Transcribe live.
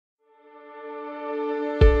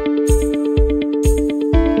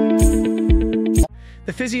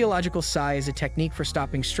physiological sigh is a technique for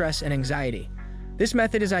stopping stress and anxiety. This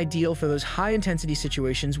method is ideal for those high-intensity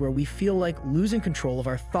situations where we feel like losing control of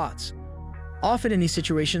our thoughts. Often in these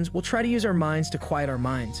situations, we'll try to use our minds to quiet our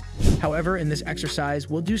minds. However, in this exercise,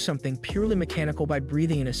 we'll do something purely mechanical by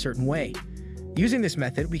breathing in a certain way. Using this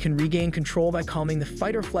method, we can regain control by calming the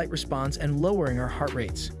fight or flight response and lowering our heart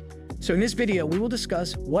rates. So in this video, we will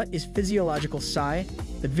discuss what is physiological sigh.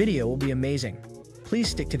 The video will be amazing. Please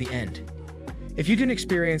stick to the end. If you didn't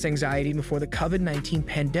experience anxiety before the COVID-19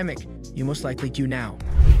 pandemic, you most likely do now.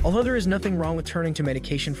 Although there is nothing wrong with turning to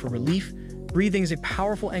medication for relief, breathing is a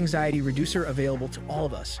powerful anxiety reducer available to all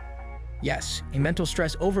of us. Yes, a mental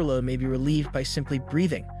stress overload may be relieved by simply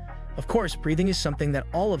breathing. Of course, breathing is something that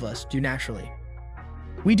all of us do naturally.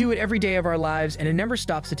 We do it every day of our lives, and it never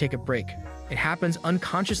stops to take a break. It happens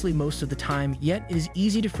unconsciously most of the time, yet it is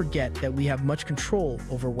easy to forget that we have much control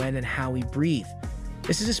over when and how we breathe.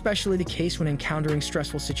 This is especially the case when encountering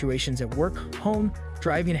stressful situations at work, home,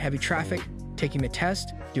 driving in heavy traffic, taking a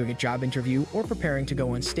test, doing a job interview, or preparing to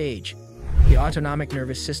go on stage. The autonomic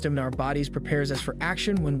nervous system in our bodies prepares us for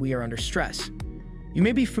action when we are under stress. You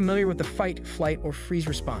may be familiar with the fight, flight, or freeze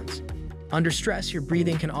response. Under stress, your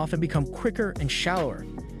breathing can often become quicker and shallower.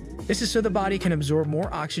 This is so the body can absorb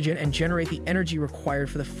more oxygen and generate the energy required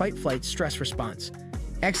for the fight-flight stress response.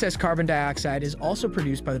 Excess carbon dioxide is also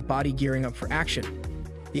produced by the body gearing up for action.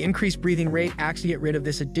 The increased breathing rate acts to get rid of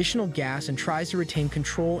this additional gas and tries to retain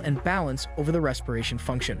control and balance over the respiration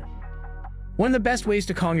function. One of the best ways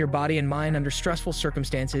to calm your body and mind under stressful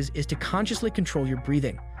circumstances is to consciously control your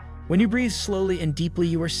breathing. When you breathe slowly and deeply,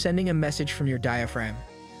 you are sending a message from your diaphragm,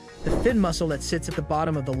 the thin muscle that sits at the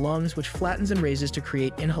bottom of the lungs, which flattens and raises to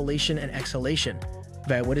create inhalation and exhalation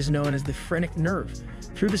via what is known as the phrenic nerve,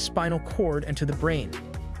 through the spinal cord and to the brain.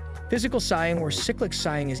 Physical sighing or cyclic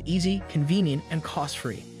sighing is easy, convenient, and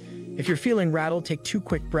cost-free. If you're feeling rattled, take 2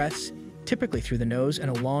 quick breaths, typically through the nose, and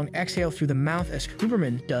a long exhale through the mouth as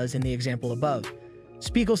Huberman does in the example above.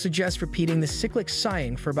 Spiegel suggests repeating the cyclic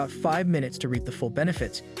sighing for about 5 minutes to reap the full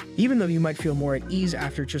benefits, even though you might feel more at ease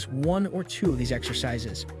after just 1 or 2 of these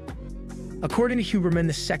exercises. According to Huberman,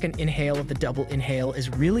 the second inhale of the double inhale is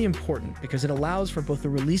really important because it allows for both the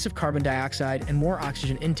release of carbon dioxide and more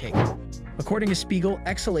oxygen intake. According to Spiegel,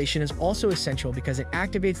 exhalation is also essential because it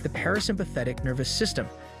activates the parasympathetic nervous system,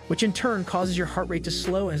 which in turn causes your heart rate to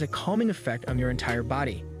slow and has a calming effect on your entire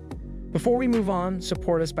body. Before we move on,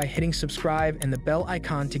 support us by hitting subscribe and the bell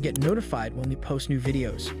icon to get notified when we post new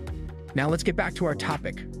videos. Now let's get back to our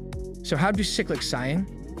topic. So how to do cyclic sighing?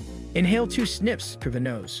 Inhale 2 sniffs through the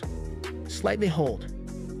nose. Slightly hold,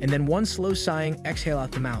 and then 1 slow sighing exhale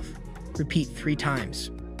out the mouth. Repeat 3 times.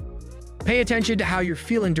 Pay attention to how you're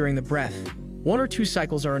feeling during the breath. 1 or 2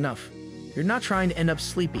 cycles are enough. You're not trying to end up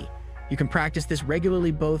sleepy. You can practice this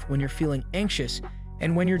regularly both when you're feeling anxious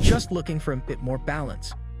and when you're just looking for a bit more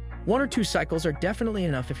balance. 1 or 2 cycles are definitely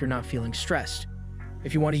enough if you're not feeling stressed.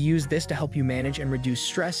 If you want to use this to help you manage and reduce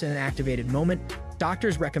stress in an activated moment,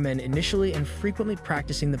 doctors recommend initially and frequently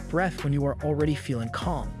practicing the breath when you are already feeling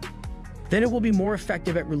calm. Then it will be more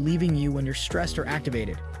effective at relieving you when you're stressed or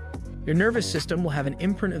activated. Your nervous system will have an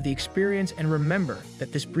imprint of the experience, and remember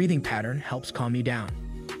that this breathing pattern helps calm you down.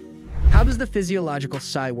 How does the physiological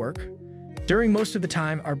sigh work? During most of the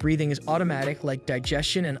time, our breathing is automatic, like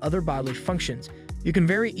digestion and other bodily functions. You can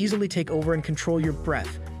very easily take over and control your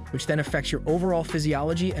breath, which then affects your overall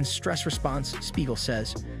physiology and stress response, Spiegel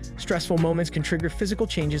says. Stressful moments can trigger physical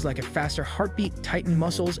changes like a faster heartbeat, tightened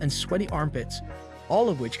muscles, and sweaty armpits, all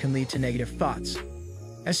of which can lead to negative thoughts.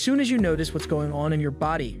 As soon as you notice what's going on in your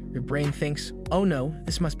body, your brain thinks, "Oh no,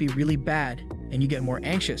 this must be really bad," and you get more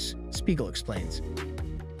anxious, Spiegel explains.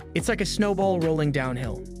 It's like a snowball rolling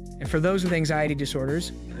downhill, and for those with anxiety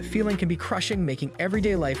disorders, the feeling can be crushing, making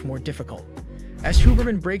everyday life more difficult. As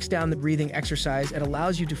Huberman breaks down the breathing exercise, it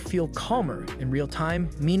allows you to feel calmer in real time,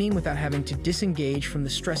 meaning without having to disengage from the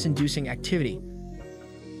stress-inducing activity.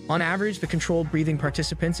 On average, the controlled breathing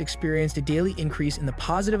participants experienced a daily increase in the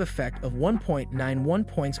positive effect of 1.91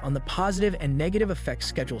 points on the positive and negative effects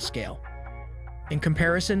schedule scale. In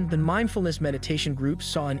comparison, the mindfulness meditation group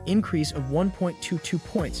saw an increase of 1.22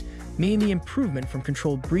 points, meaning the improvement from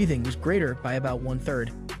controlled breathing was greater by about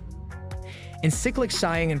 1/3. And cyclic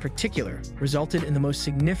sighing in particular resulted in the most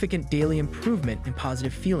significant daily improvement in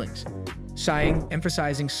positive feelings. Sighing,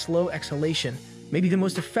 emphasizing slow exhalation, may be the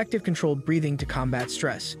most effective controlled breathing to combat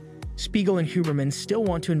stress. Spiegel and Huberman still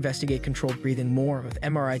want to investigate controlled breathing more with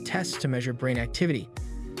MRI tests to measure brain activity.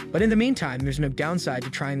 But in the meantime, there's no downside to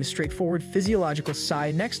trying the straightforward physiological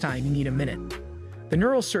sigh next time you need a minute. The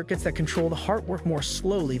neural circuits that control the heart work more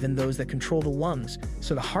slowly than those that control the lungs,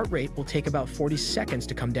 so the heart rate will take about 40 seconds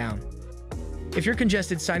to come down. If your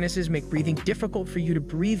congested sinuses make breathing difficult for you to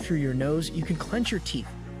breathe through your nose, you can clench your teeth,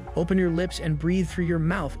 open your lips, and breathe through your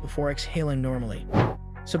mouth before exhaling normally.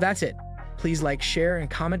 So that's it. Please like, share, and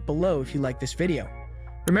comment below if you like this video.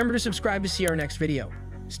 Remember to subscribe to see our next video.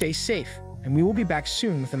 Stay safe, and we will be back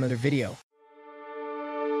soon with another video.